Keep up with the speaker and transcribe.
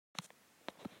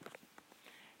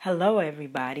Hello,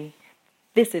 everybody.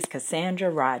 This is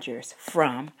Cassandra Rogers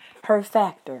from Her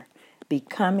Factor,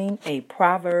 Becoming a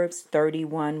Proverbs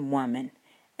 31 Woman,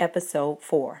 Episode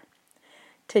 4.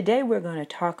 Today we're going to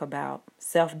talk about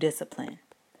self-discipline.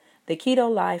 The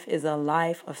keto life is a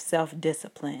life of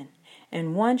self-discipline,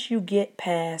 and once you get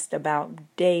past about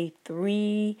day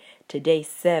 3 to day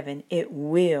 7, it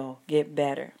will get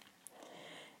better.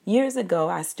 Years ago,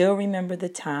 I still remember the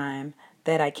time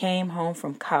that I came home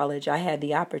from college. I had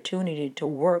the opportunity to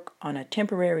work on a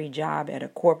temporary job at a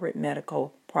corporate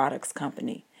medical products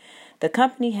company. The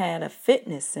company had a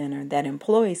fitness center that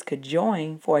employees could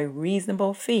join for a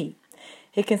reasonable fee.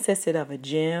 It consisted of a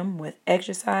gym with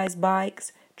exercise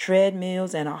bikes,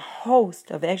 treadmills, and a host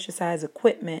of exercise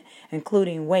equipment,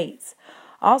 including weights.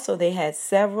 Also, they had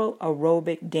several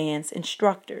aerobic dance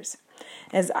instructors.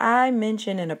 As I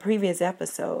mentioned in a previous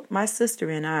episode, my sister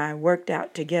and I worked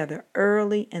out together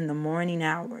early in the morning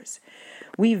hours.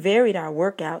 We varied our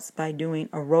workouts by doing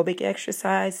aerobic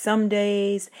exercise some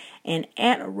days and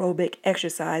anaerobic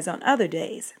exercise on other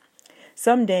days.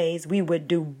 Some days we would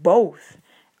do both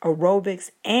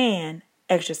aerobics and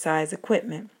exercise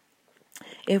equipment.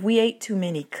 If we ate too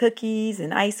many cookies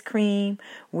and ice cream,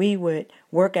 we would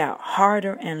work out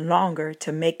harder and longer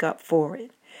to make up for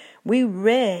it. We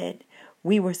read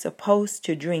we were supposed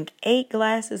to drink 8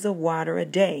 glasses of water a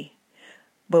day,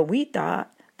 but we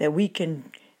thought that we can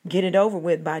get it over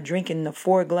with by drinking the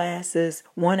 4 glasses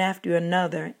one after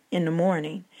another in the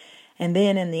morning, and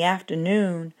then in the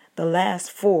afternoon, the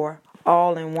last 4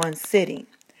 all in one sitting.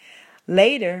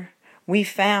 Later, we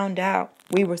found out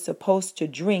we were supposed to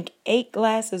drink 8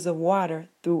 glasses of water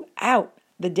throughout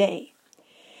the day.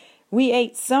 We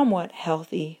ate somewhat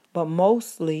healthy, but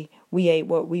mostly we ate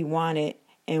what we wanted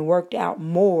and worked out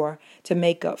more to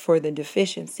make up for the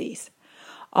deficiencies.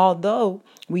 Although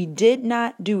we did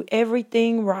not do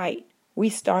everything right, we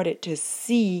started to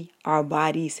see our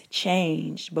bodies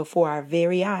change before our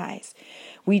very eyes.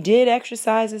 We did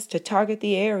exercises to target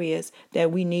the areas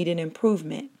that we needed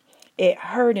improvement. It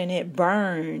hurt and it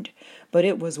burned, but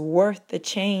it was worth the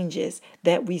changes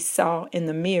that we saw in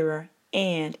the mirror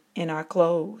and in our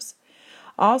clothes.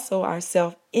 Also, our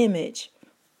self-image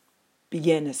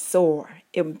began to soar.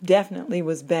 It definitely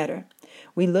was better.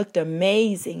 We looked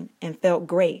amazing and felt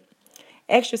great.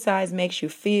 Exercise makes you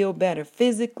feel better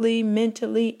physically,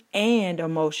 mentally, and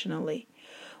emotionally.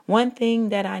 One thing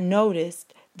that I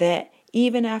noticed that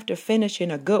even after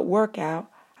finishing a good workout,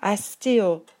 I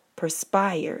still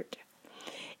perspired.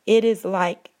 It is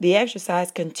like the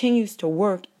exercise continues to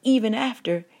work even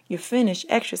after you finish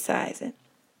exercising.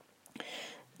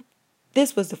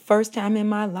 This was the first time in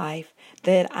my life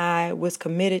that I was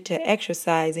committed to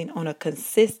exercising on a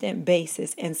consistent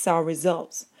basis and saw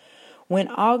results. When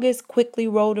August quickly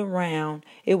rolled around,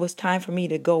 it was time for me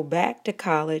to go back to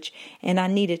college, and I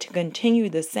needed to continue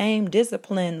the same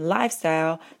disciplined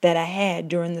lifestyle that I had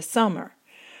during the summer.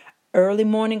 Early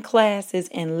morning classes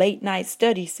and late night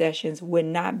study sessions would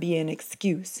not be an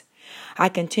excuse. I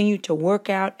continued to work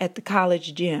out at the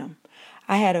college gym.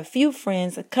 I had a few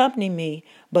friends accompany me,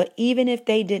 but even if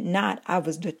they did not, I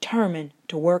was determined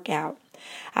to work out.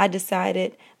 I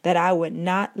decided that I would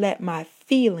not let my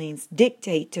feelings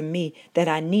dictate to me that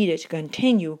I needed to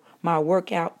continue my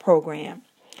workout program.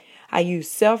 I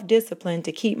used self-discipline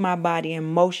to keep my body in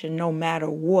motion no matter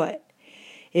what.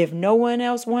 If no one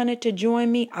else wanted to join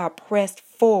me, I pressed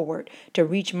forward to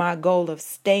reach my goal of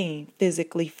staying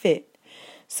physically fit.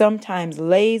 Sometimes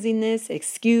laziness,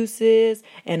 excuses,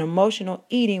 and emotional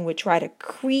eating would try to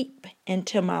creep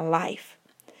into my life.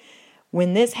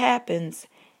 When this happens,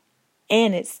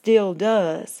 and it still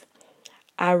does,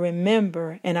 I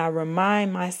remember and I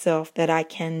remind myself that I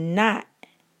cannot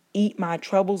eat my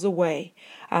troubles away.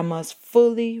 I must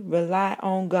fully rely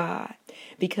on God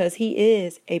because He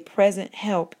is a present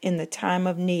help in the time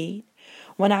of need.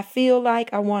 When I feel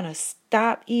like I want to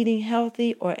stop eating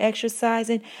healthy or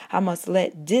exercising, I must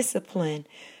let discipline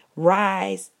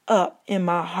rise up in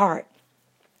my heart.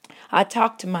 I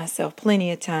talk to myself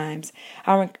plenty of times.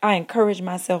 I encourage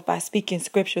myself by speaking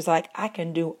scriptures like, I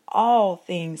can do all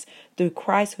things through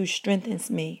Christ who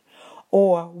strengthens me.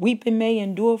 Or, weeping may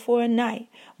endure for a night,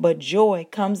 but joy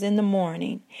comes in the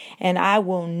morning. And I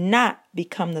will not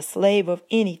become the slave of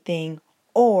anything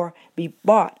or be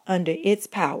bought under its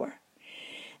power.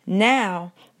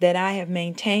 Now that I have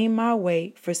maintained my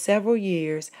weight for several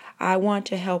years, I want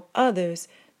to help others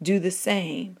do the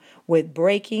same with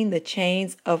breaking the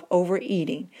chains of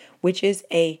overeating, which is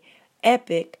an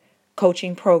epic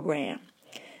coaching program.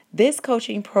 This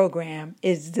coaching program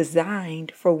is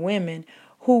designed for women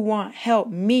who want help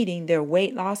meeting their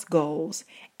weight loss goals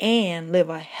and live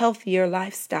a healthier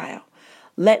lifestyle.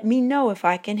 Let me know if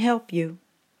I can help you.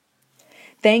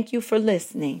 Thank you for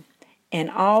listening, and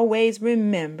always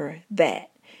remember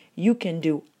that you can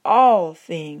do all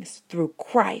things through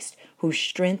Christ who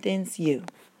strengthens you.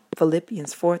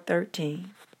 Philippians 4:13.